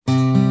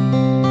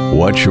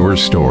What's Your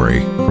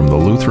Story? From the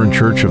Lutheran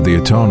Church of the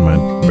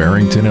Atonement,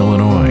 Barrington,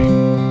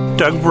 Illinois.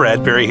 Doug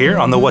Bradbury here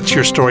on the What's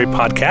Your Story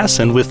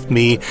podcast, and with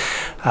me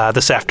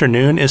this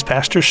afternoon is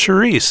Pastor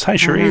Charisse. Hi,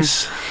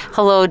 Charisse.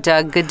 Hello,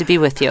 Doug. Good to be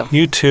with you.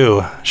 You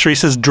too.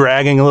 Charisse is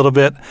dragging a little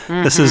bit.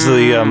 This is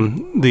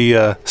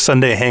the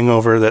Sunday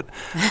hangover that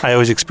I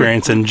always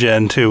experience in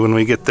Jen too when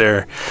we get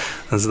there.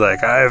 It's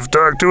like, I've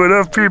talked to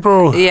enough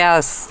people.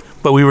 Yes.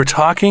 But we were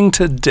talking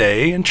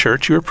today in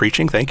church. You were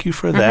preaching. Thank you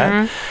for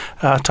that.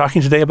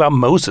 Talking today about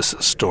Moses'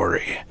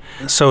 story.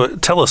 So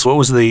tell us, what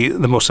was the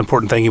most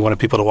important thing you wanted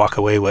people to walk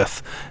away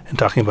with in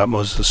talking about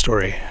Moses'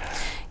 story?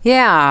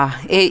 Yeah,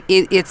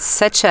 it's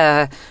such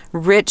a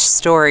rich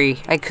story.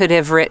 I could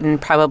have written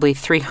probably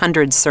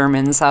 300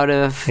 sermons out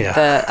of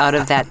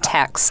that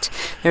text.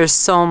 There's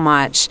so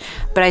much.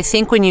 But I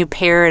think when you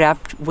pair it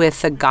up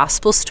with the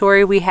gospel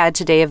story we had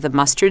today of the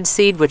mustard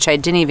seed, which I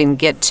didn't even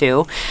get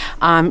to,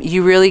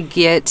 you really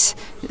get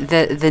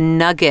the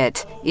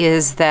nugget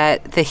is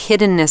that the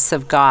hiddenness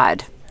of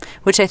God,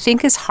 which I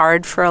think is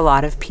hard for a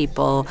lot of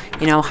people.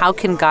 You know, how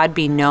can God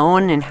be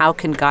known and how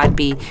can God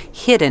be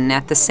hidden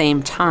at the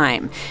same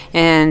time?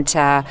 And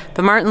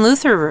but Martin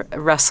Luther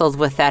wrestled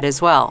with that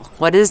as well.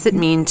 What does it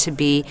mean to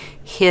be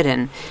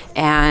hidden?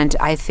 And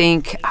I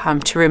think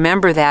to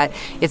remember that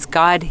it's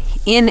God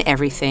in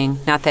everything,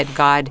 not that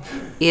God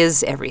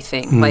is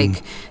everything.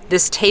 Like,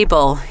 this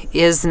table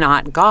is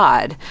not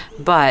God,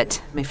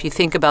 but if you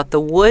think about the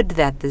wood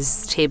that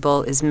this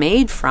table is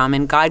made from,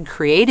 and God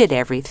created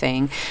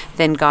everything,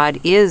 then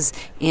God is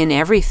in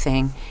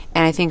everything.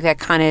 And I think that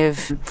kind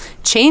of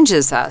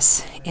changes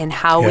us in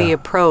how we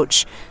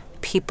approach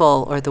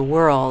people or the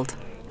world,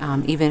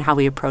 even how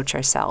we approach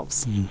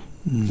ourselves.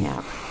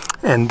 Yeah.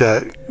 And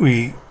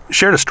we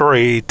shared a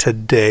story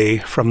today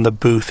from the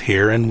booth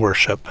here in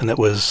worship, and it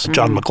was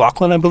John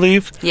McLaughlin, I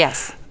believe.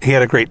 Yes. He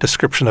had a great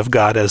description of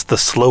God as the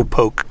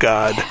slowpoke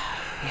God.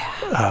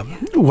 Yeah.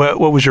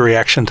 What was your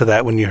reaction to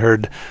that when you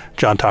heard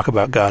John talk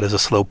about God as a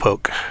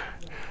slowpoke?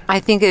 I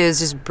think it was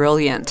just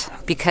brilliant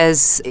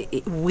because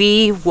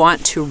we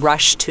want to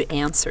rush to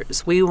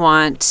answers. We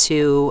want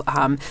to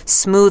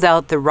smooth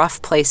out the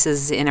rough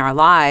places in our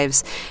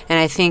lives. And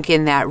I think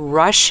in that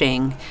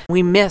rushing,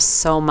 we miss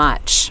so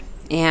much.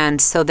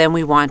 And so then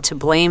we want to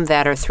blame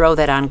that or throw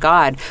that on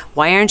God.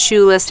 Why aren't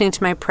you listening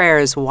to my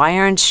prayers? Why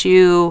aren't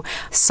you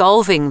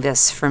solving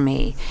this for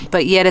me?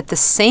 But yet at the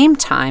same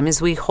time,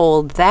 as we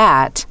hold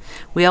that,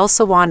 we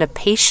also want a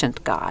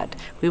patient God.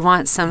 We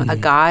want a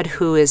God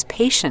who is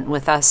patient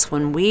with us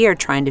when we are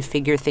trying to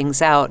figure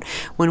things out,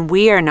 when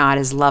we are not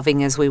as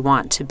loving as we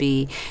want to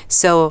be.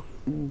 So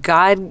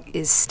God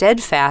is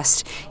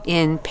steadfast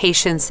in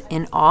patience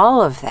in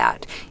all of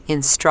that,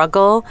 in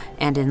struggle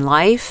and in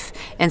life.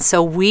 And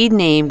so we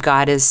name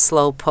God as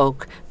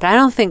slowpoke, but I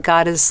don't think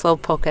God is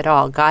slowpoke at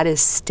all. God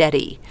is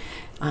steady.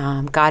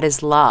 God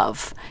is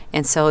love.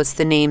 And so it's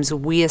the names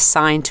we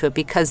assign to it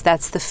because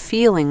that's the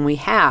feeling we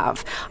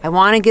have. I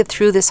want to get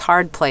through this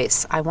hard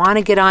place. I want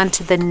to get on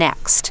to the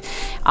next.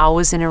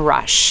 Always in a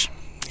rush.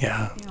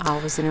 Yeah.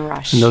 Always in a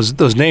rush. And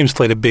those names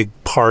played a big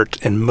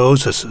part in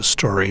Moses'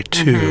 story,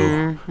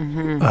 too.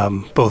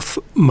 Both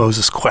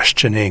Moses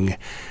questioning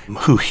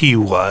who he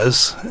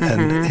was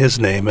and his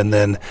name, and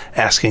then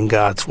asking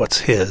God's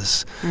what's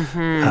his.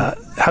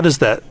 How does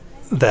that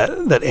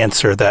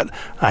answer that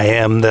I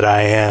am that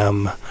I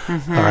am,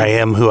 or I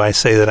am who I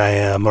say that I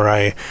am, or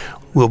I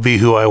will be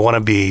who I want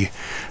to be,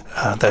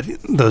 that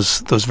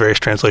those various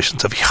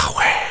translations of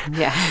Yahweh.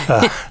 Yeah.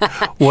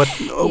 What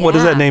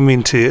does that name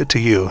mean to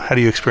you? How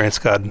do you experience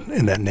God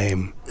in that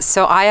name?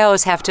 So I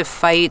always have to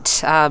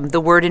fight.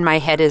 The word in my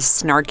head is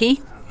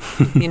snarky.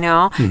 You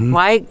know,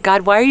 why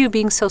are you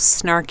being so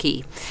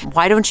snarky?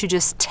 Why don't you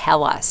just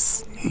tell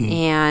us?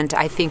 And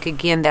I think,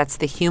 again, that's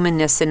the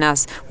humanness in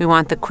us. We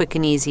want the quick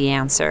and easy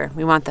answer.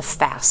 We want the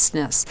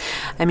fastness.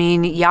 I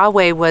mean,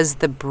 Yahweh was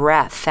the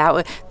breath.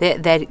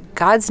 That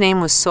God's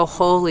name was so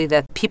holy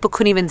that people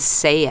couldn't even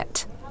say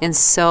it. And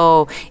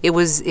so it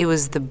was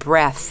the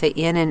breath, the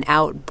in and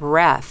out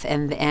breath,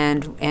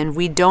 and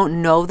we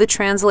don't know the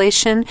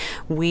translation.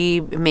 We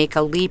make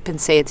a leap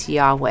and say it's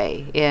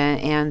Yahweh,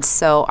 and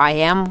so I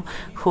am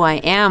who I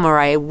am, or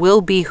I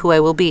will be who I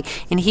will be.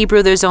 In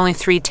Hebrew, there's only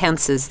 3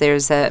 tenses.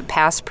 There's a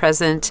past,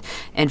 present,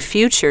 and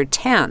future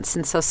tense,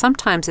 and so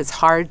sometimes it's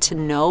hard to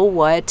know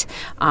what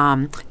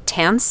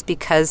tense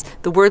because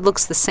the word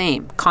looks the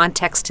same.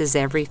 Context is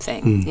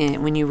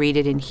everything when you read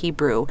it in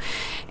Hebrew.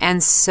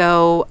 And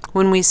so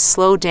when we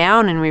slow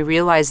down and we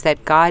realize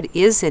that God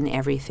is in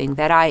everything,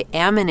 that I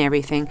am in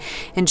everything,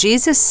 and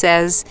Jesus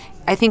says,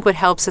 I think what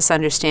helps us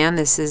understand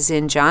this is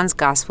in John's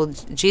gospel,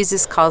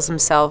 Jesus calls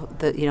himself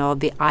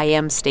the I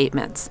am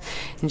statements.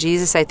 And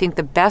Jesus, I think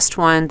the best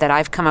one that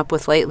I've come up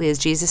with lately is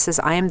Jesus says,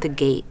 I am the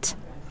gate.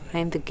 I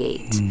am the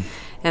gate.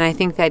 And I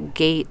think that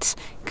gate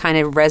kind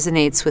of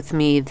resonates with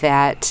me.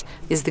 That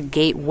is the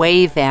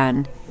gateway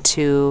then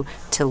to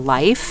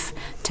life,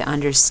 to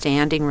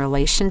understanding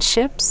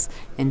relationships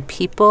and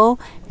people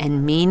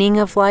and meaning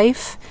of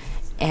life.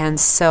 And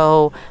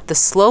so the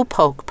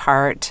slowpoke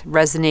part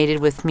resonated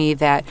with me,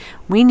 that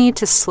we need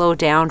to slow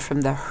down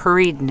from the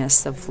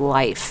hurriedness of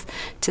life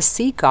to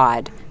see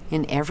God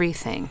in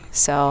everything.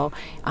 So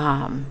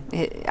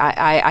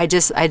I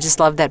just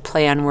love that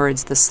play on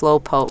words, the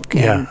slowpoke.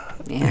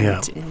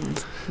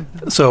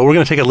 So we're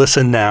going to take a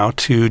listen now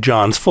to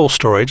John's full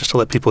story, just to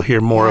let people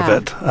hear more of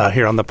it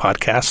here on the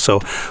podcast. So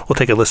we'll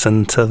take a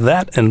listen to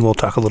that, and we'll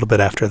talk a little bit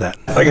after that.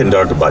 I can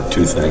talk about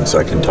two things.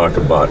 I can talk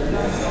about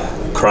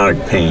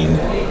chronic pain,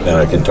 and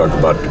I can talk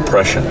about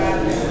depression.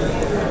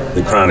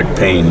 The chronic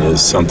pain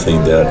is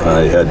something that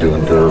I had to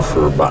endure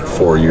for about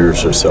 4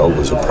 years or so. It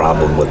was a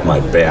problem with my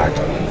back,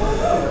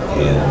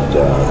 and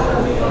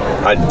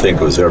I didn't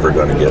think it was ever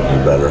going to get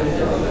any better.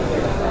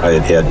 I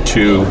had had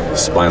 2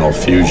 spinal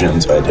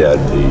fusions. I'd had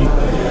the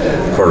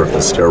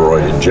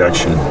corticosteroid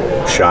injection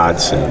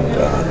shots, and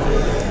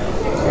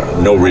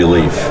no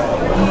relief.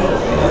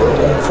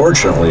 And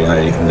fortunately,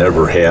 I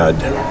never had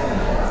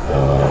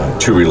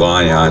to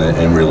rely on it,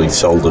 and really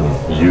seldom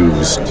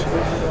used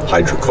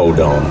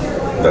hydrocodone.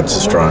 That's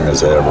as strong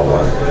as I ever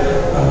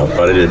went.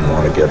 But I didn't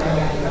want to get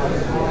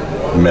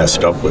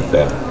messed up with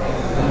that.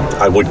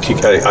 I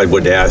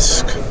would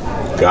ask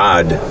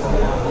God,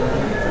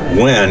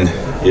 when,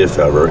 if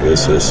ever,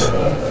 is this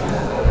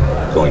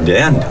going to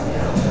end?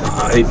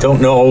 I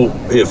don't know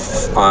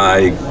if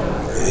I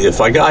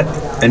got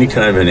any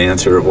kind of an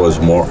answer. It was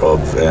more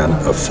of an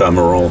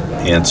ephemeral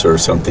answer,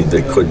 something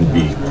that couldn't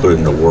be put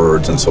into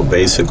words. And so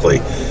basically,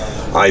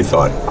 I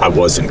thought I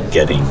wasn't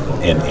getting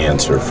an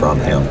answer from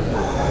him.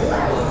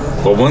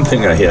 But one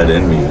thing I had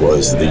in me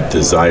was the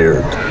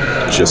desire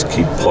to just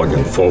keep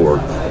plugging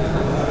forward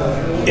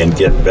and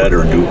get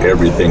better, do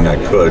everything I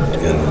could.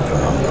 And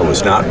I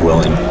was not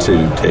willing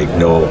to take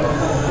no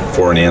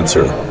for an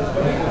answer.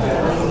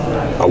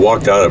 I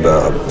walked out of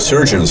a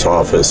surgeon's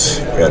office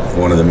at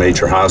one of the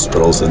major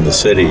hospitals in the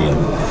city, and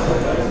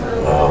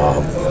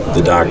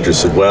the doctor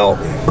said, well,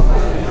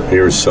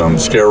 here's some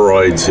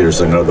steroids,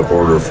 here's another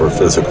order for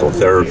physical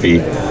therapy.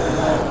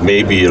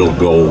 Maybe it'll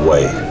go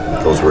away.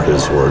 Those were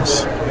his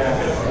words.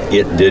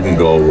 It didn't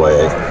go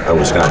away. I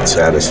was not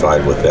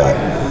satisfied with that.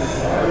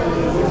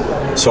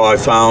 So I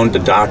found a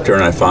doctor,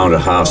 and I found a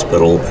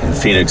hospital in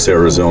Phoenix,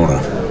 Arizona.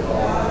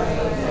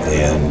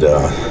 And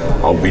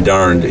I'll be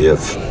darned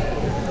if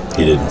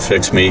he didn't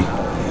fix me.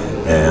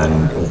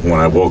 And when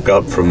I woke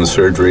up from the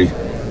surgery,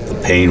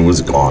 the pain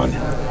was gone.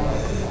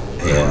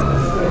 And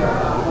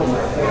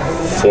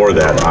for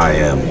that, I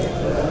am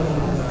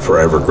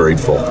forever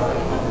grateful.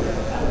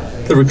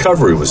 The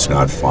recovery was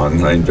not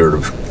fun. I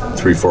endured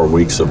 3-4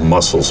 weeks of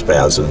muscle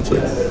spasms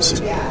that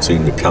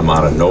seemed to come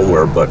out of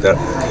nowhere, but that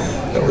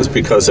was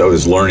because I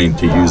was learning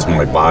to use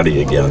my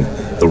body again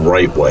the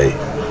right way.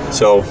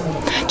 So,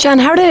 John,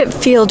 how did it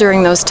feel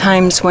during those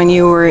times when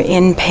you were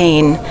in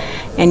pain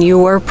and you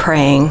were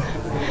praying?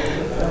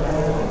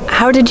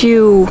 How did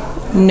you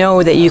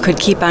know that you could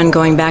keep on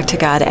going back to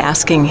God,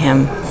 asking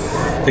Him?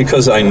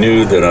 Because I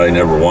knew that I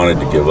never wanted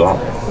to give up.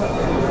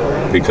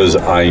 Because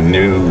I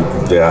knew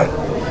that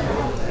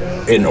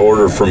in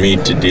order for me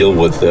to deal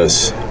with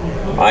this,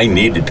 I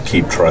needed to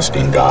keep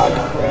trusting God.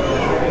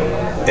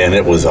 And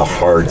it was a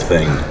hard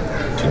thing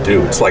to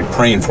do. It's like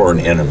praying for an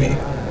enemy.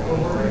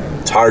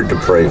 It's hard to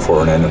pray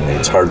for an enemy.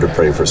 It's hard to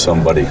pray for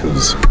somebody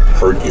who's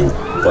hurt you.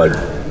 But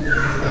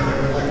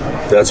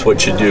that's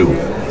what you do.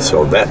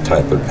 So that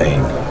type of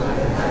pain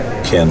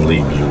can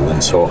leave you.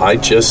 And so I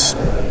just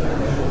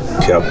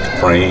kept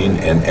praying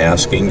and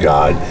asking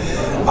God.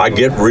 I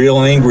get real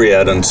angry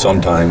at Him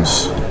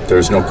sometimes.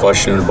 There's no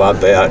question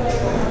about that.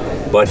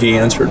 But He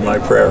answered my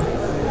prayer.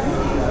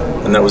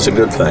 And that was a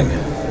good thing.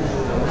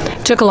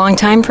 It took a long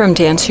time for Him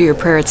to answer your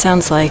prayer, it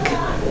sounds like.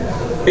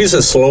 He's a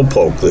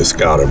slowpoke, this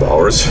God of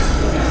ours.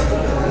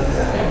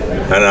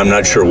 And I'm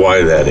not sure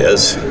why that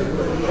is.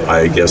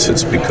 I guess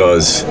it's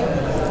because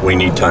we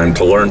need time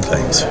to learn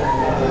things.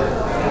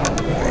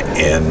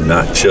 And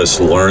not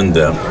just learn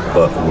them,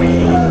 but we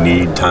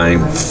need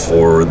time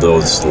for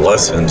those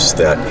lessons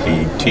that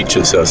He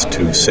teaches us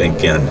to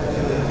sink in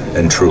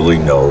and truly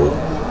know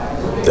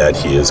that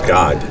He is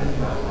God.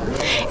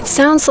 It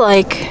sounds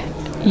like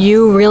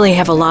you really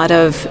have a lot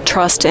of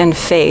trust and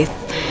faith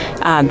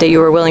that you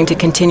were willing to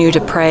continue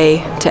to pray,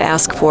 to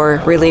ask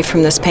for relief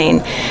from this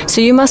pain.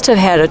 So you must have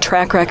had a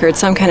track record,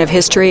 some kind of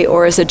history,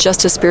 or is it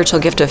just a spiritual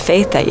gift of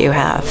faith that you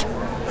have?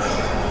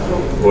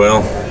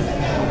 Well,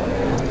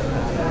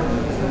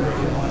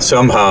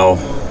 somehow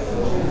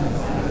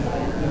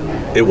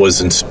it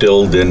was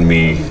instilled in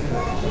me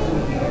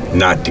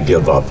not to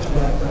give up.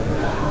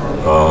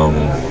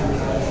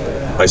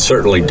 I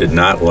certainly did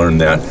not learn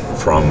that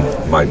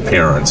from my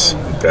parents.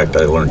 In fact,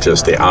 I learned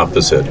just the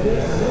opposite.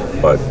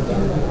 But,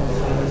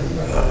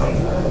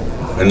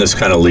 and this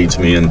kind of leads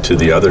me into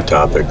the other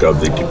topic of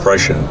the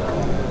depression.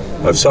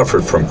 I've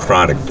suffered from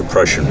chronic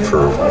depression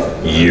for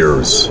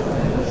years.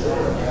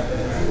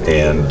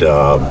 And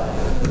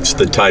it's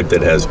the type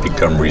that has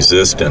become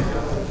resistant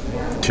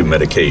to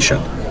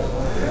medication.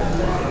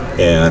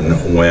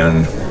 And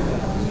when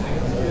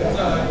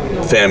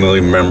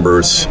family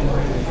members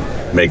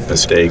make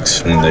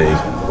mistakes,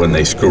 when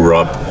they screw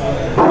up,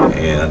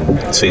 and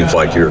it seems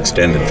like your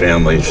extended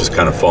family is just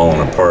kind of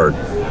falling apart,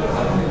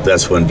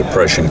 that's when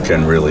depression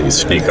can really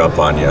sneak up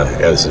on you,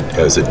 as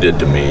it did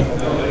to me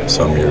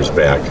some years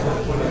back.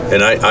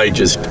 And I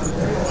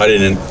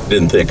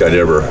didn't think I'd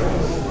ever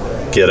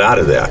get out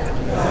of that.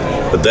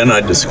 But then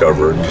I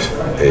discovered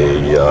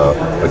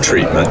a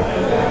treatment,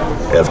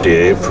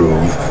 FDA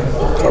approved,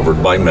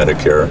 covered by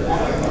Medicare,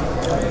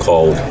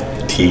 called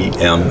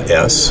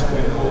TMS,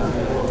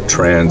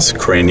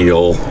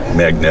 transcranial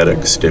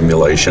magnetic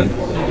stimulation.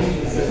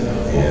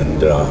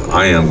 And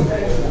I am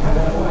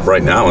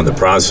right now in the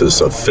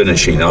process of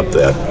finishing up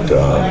that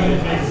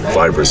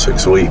 5 or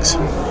 6 weeks.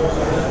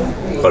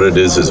 What it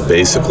is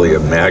basically a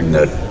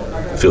magnet.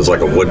 Feels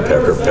like a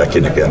woodpecker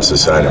pecking against the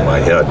side of my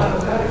head.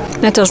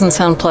 That doesn't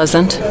sound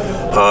pleasant.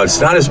 It's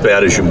not as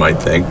bad as you might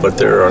think, but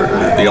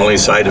the only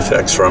side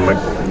effects from it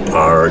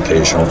are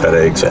occasional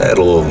headaches. I had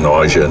a little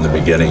nausea in the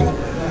beginning,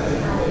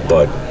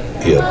 but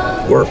it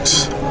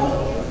works.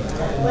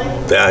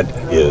 That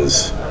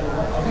is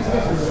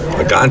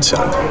a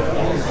godsend.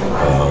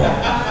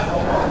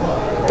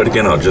 But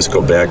again, I'll just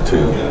go back to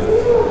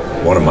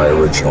one of my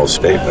original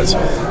statements.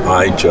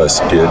 I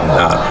just did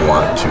not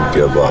want to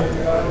give up.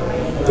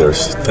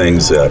 There's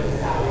things that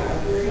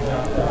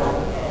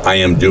I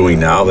am doing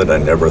now that I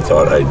never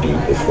thought I'd do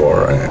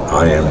before.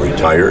 I am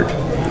retired,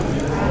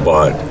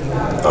 but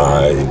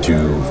I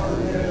do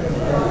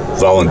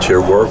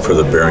volunteer work for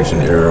the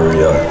Barrington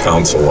Area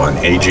Council on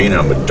Aging.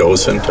 I'm a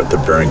docent at the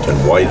Barrington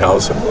White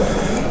House.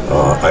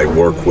 I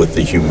work with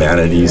the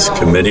Humanities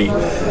Committee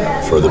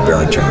for the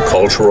Barrington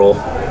Cultural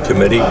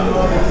Committee.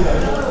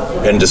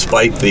 And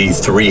despite the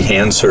 3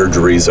 hand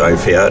surgeries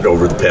I've had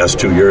over the past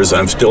 2 years,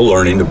 I'm still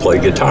learning to play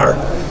guitar.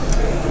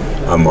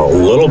 I'm a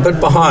little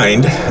bit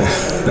behind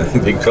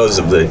because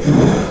of the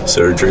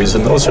surgeries,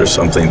 and those are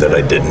something that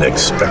I didn't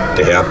expect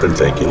to happen,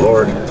 thank you,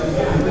 Lord.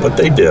 But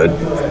they did.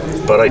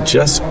 But it's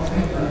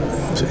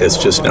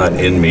just not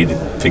in me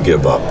to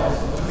give up.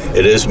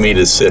 It is me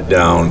to sit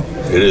down.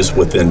 It is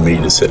within me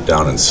to sit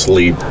down and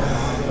sleep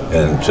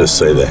and just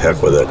say, the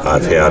heck with it,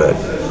 I've had it.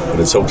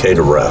 But it's okay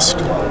to rest.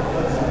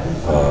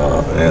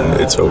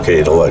 And it's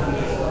okay to let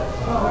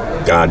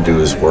God do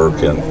his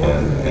work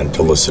and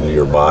to listen to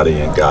your body,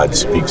 and God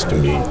speaks to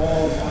me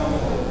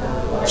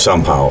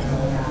somehow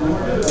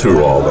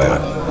through all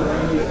that.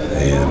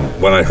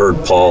 And when I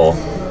heard Paul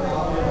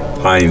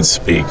Hines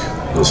speak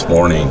this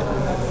morning,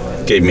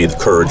 it gave me the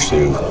courage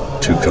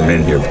to come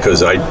in here,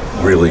 because I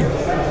really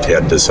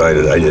had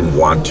decided I didn't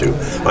want to.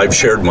 I've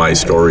shared my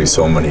story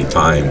so many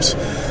times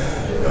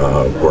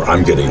where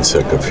I'm getting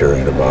sick of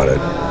hearing about it,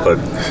 but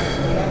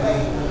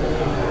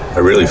I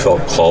really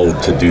felt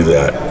called to do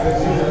that,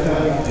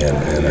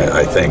 and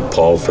I thank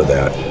Paul for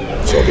that.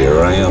 So here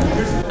I am.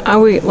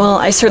 Well,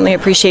 I certainly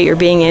appreciate your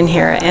being in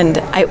here,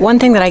 and one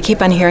thing that I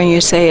keep on hearing you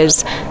say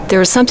is there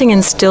was something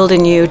instilled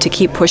in you to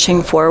keep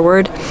pushing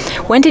forward.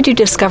 When did you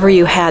discover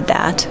you had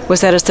that?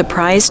 Was that a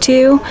surprise to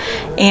you?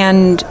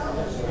 And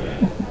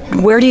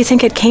where do you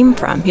think it came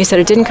from? You said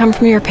it didn't come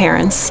from your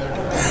parents.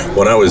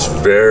 When I was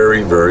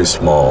very, very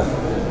small,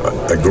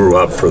 I grew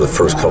up for the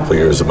first couple of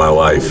years of my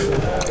life.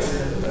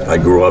 I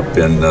grew up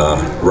in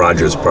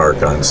Rogers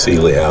Park on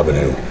Seeley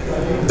Avenue.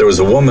 There was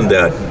a woman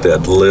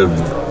that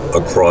lived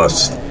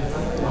across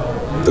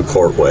the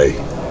courtway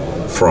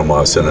from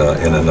us in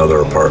another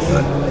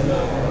apartment.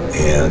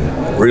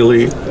 And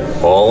really,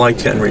 all I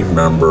can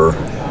remember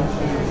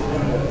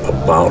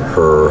about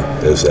her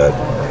is that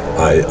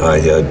I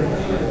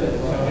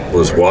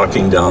was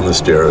walking down the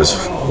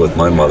stairs with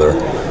my mother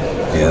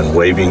and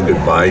waving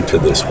goodbye to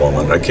this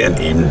woman. I can't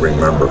even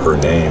remember her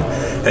name.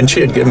 And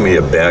she had given me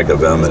a bag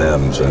of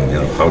M&Ms,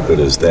 and how good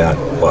is that?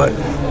 But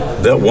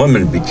that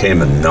woman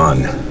became a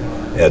nun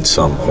at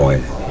some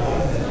point.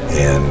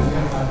 And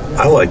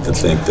I like to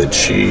think that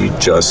she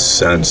just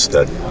sensed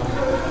that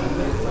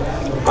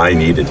I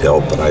needed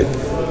help, and I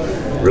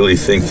really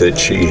think that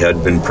she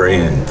had been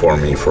praying for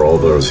me for all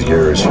those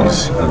years.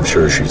 I'm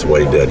sure she's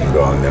way dead and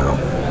gone now.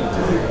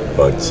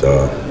 But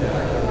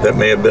that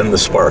may have been the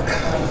spark.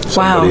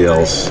 Somebody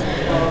else.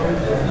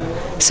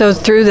 So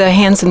through the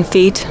hands and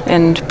feet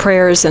and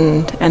prayers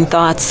and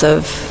thoughts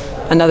of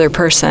another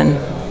person,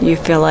 you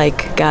feel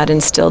like God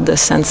instilled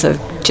this sense of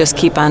just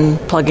keep on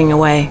plugging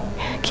away,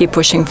 keep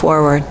pushing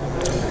forward.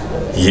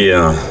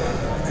 Yeah,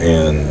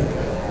 and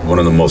one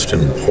of the most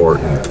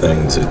important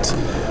things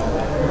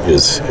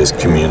is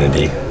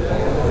community.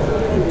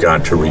 You've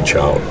got to reach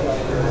out,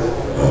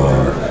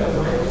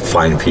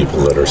 find people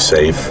that are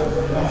safe,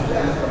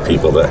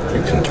 people that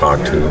you can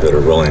talk to that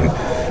are willing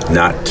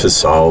not to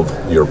solve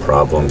your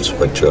problems,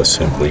 but just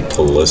simply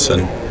to listen,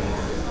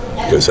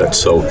 because that's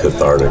so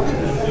cathartic.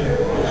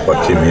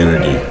 But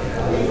community,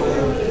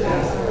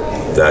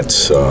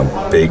 that's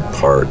a big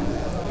part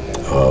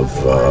of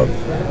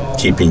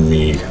keeping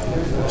me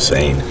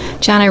sane.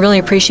 John, I really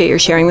appreciate your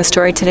sharing the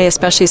story today,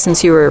 especially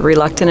since you were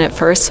reluctant at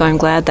first, so I'm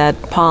glad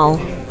that Paul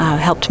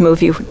helped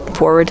move you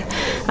forward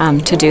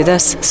to do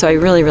this. So I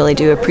really, really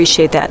do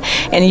appreciate that.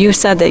 And you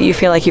said that you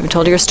feel like you've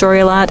told your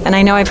story a lot, and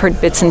I know I've heard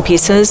bits and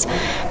pieces,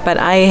 but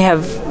I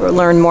have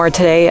learned more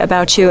today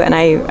about you, and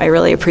I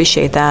really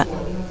appreciate that.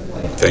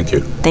 Thank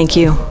you. Thank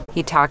you.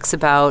 He talks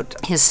about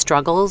his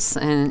struggles,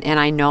 and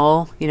I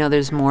know,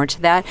 there's more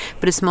to that,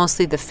 but it's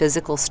mostly the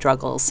physical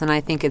struggles. And I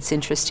think it's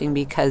interesting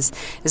because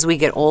as we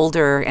get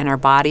older and our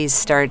bodies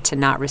start to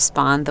not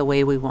respond the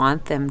way we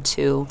want them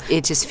to,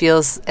 it just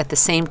feels at the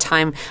same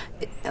time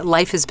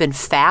life has been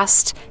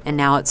fast and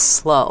now it's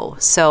slow.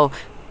 So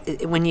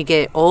when you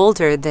get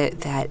older,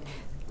 that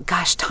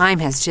gosh, time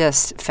has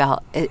just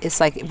felt, it's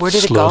like, where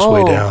did it go?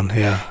 Slows way down,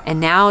 yeah. And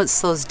now it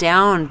slows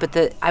down,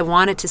 but I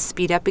want it to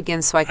speed up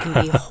again so I can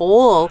be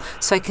whole,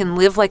 so I can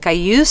live like I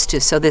used to.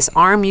 So this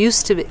arm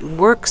used to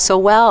work so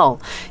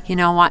well.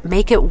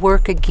 Make it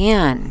work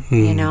again,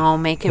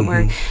 make it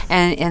work.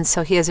 And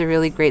so he has a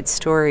really great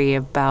story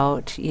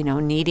about,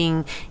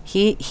 needing,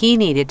 he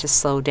needed to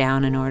slow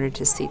down in order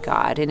to see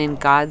God. And in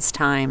God's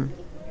time,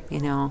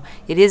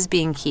 it is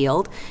being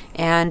healed.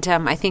 And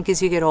I think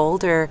as you get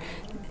older,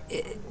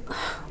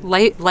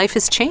 life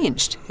has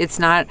changed. It's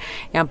not,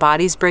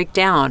 bodies break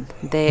down.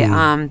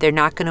 They're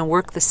not going to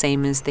work the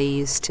same as they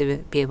used to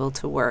be able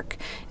to work.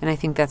 And I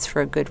think that's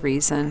for a good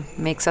reason. It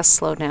makes us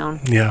slow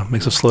down. Yeah,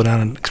 makes us slow down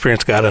and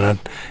experience God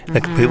in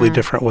a completely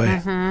different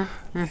way.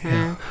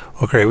 Yeah.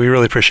 Well, great. We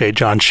really appreciate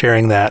John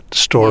sharing that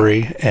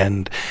story,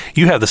 and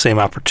you have the same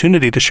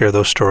opportunity to share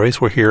those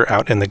stories. We're here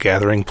out in the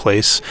gathering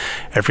place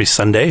every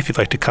Sunday. If you'd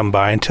like to come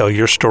by and tell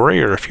your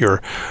story, or if you're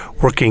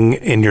working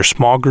in your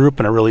small group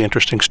and a really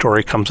interesting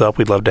story comes up,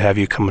 we'd love to have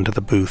you come into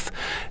the booth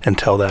and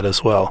tell that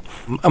as well.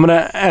 I'm going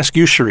to ask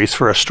you, Charisse,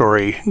 for a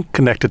story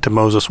connected to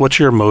Moses. What's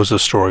your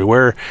Moses story?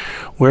 Where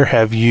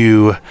have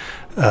you,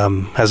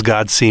 has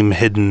God seemed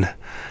hidden,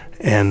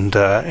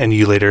 and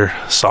you later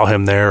saw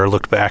him there or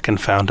looked back and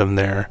found him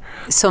there?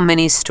 So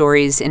many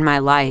stories in my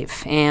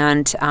life,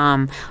 and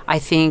I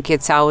think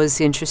it's always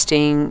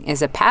interesting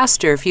as a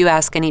pastor. If you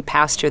ask any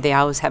pastor, they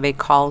always have a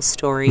call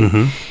story.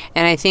 And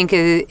I think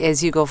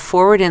as you go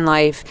forward in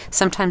life,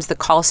 sometimes the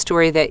call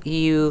story that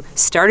you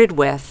started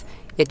with,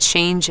 it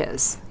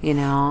changes,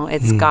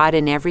 it's God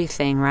in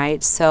everything,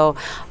 right? So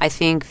I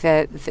think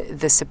that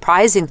the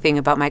surprising thing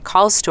about my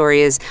call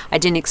story is I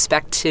didn't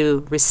expect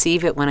to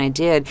receive it when I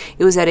did.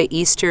 It was at an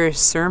Easter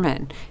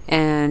sermon,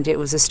 and it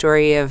was a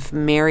story of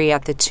Mary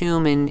at the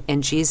tomb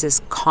and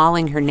Jesus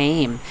calling her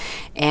name.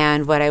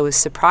 And what I was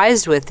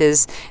surprised with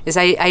is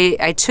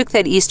I took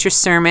that Easter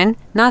sermon,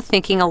 not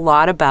thinking a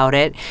lot about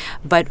it,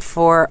 but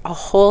for a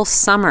whole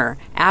summer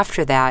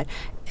after that,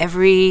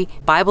 every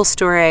Bible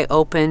story I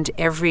opened,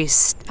 every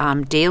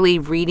daily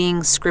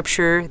reading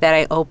scripture that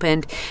I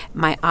opened,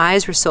 my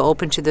eyes were so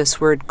open to this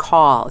word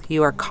call.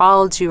 You are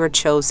called, you are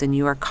chosen.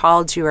 You are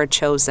called, you are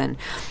chosen.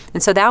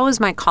 And so that was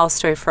my call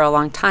story for a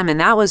long time, and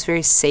that was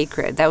very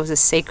sacred. That was a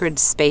sacred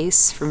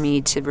space for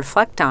me to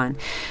reflect on.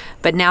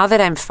 But now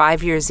that I'm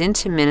 5 years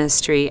into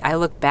ministry, I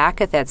look back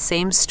at that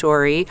same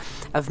story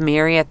of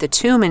Mary at the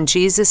tomb and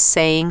Jesus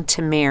saying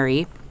to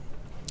Mary,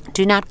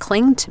 "Do not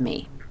cling to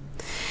me."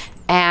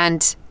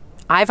 And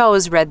I've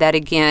always read that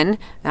again,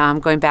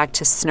 going back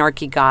to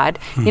snarky God.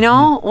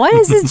 What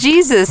is it,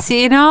 Jesus?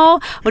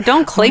 Well,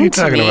 don't cling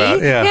to me.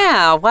 About?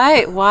 Yeah.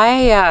 Why?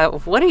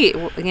 What are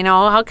you?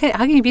 How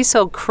can you be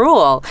so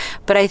cruel?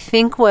 But I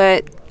think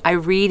what I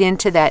read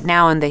into that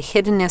now, and the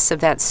hiddenness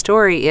of that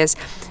story is,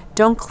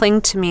 don't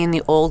cling to me in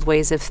the old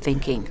ways of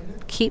thinking.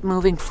 Keep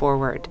moving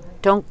forward.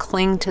 Don't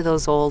cling to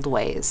those old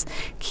ways.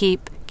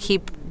 Keep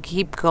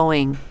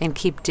going and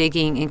keep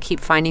digging and keep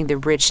finding the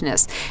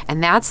richness.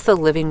 And that's the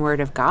living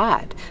word of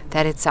God,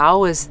 that it's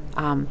always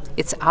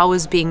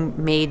being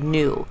made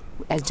new,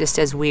 just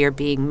as we are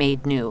being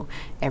made new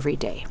every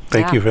day.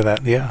 Thank you for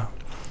that. Yeah.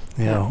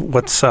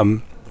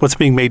 What's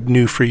being made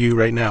new for you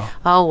right now?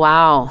 Oh,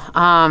 wow.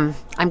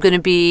 I'm going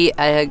to be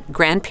a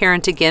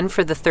grandparent again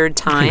for the third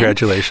time.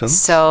 Congratulations.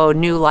 So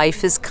new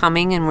life is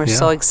coming, and we're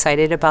so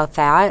excited about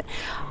that.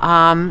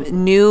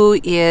 New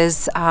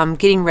is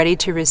getting ready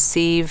to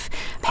receive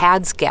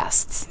PADS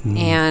guests.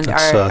 And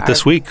that's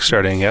this week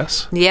starting,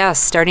 yes? Yes,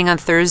 starting on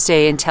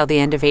Thursday until the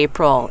end of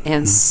April.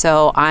 And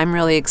so I'm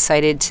really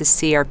excited to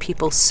see our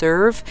people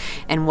serve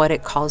and what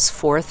it calls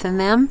forth in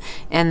them,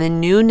 and the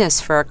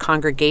newness for our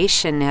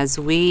congregation as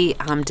we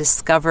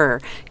discover,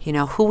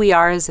 who we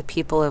are as a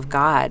people of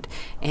God,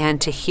 and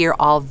to hear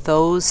all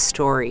those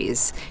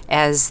stories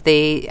as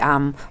they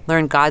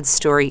learn God's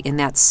story in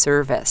that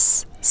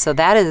service. So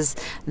that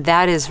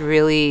is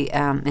really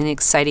an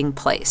exciting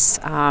place.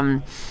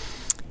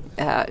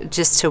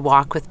 Just to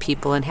walk with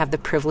people and have the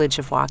privilege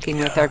of walking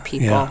with our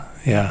people.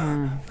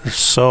 Yeah. There's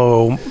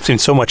seen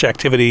so much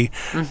activity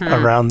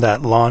around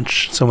that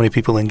launch. So many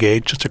people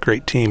engaged. Just a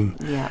great team.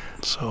 Yeah.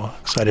 So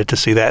excited to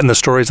see that, and the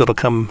stories that'll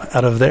come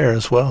out of there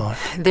as well.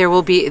 There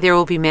will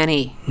be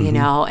many, you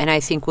know, and I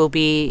think we'll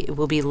be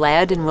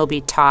led and we'll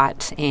be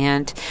taught.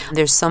 And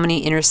there's so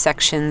many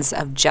intersections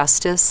of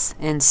justice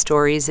and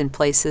stories and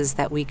places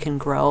that we can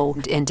grow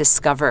and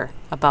discover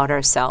about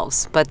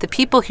ourselves. But the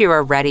people here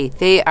are ready.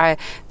 They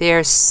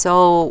are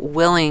so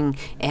willing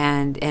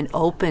and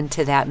open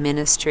to that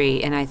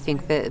ministry, and I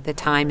think that the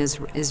time is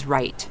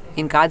right.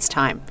 In God's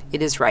time,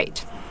 it is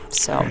right.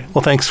 So,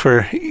 well, thanks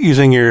for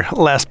using your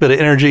last bit of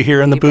energy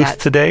here in the booth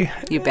today.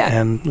 You bet.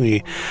 And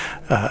we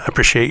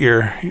appreciate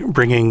your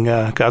bringing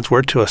God's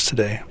Word to us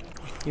today.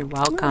 You're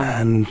welcome.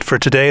 And for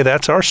today,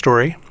 that's our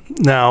story.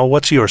 Now,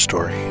 what's your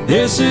story?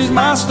 This is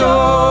my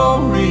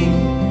story.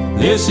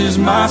 This is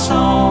my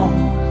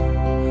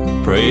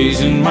song.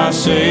 Praising my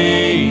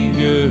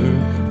Savior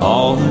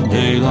all the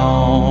day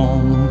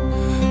long.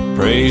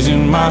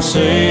 Praising my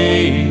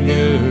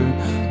Savior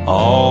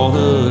all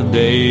the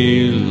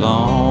day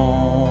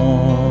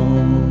long.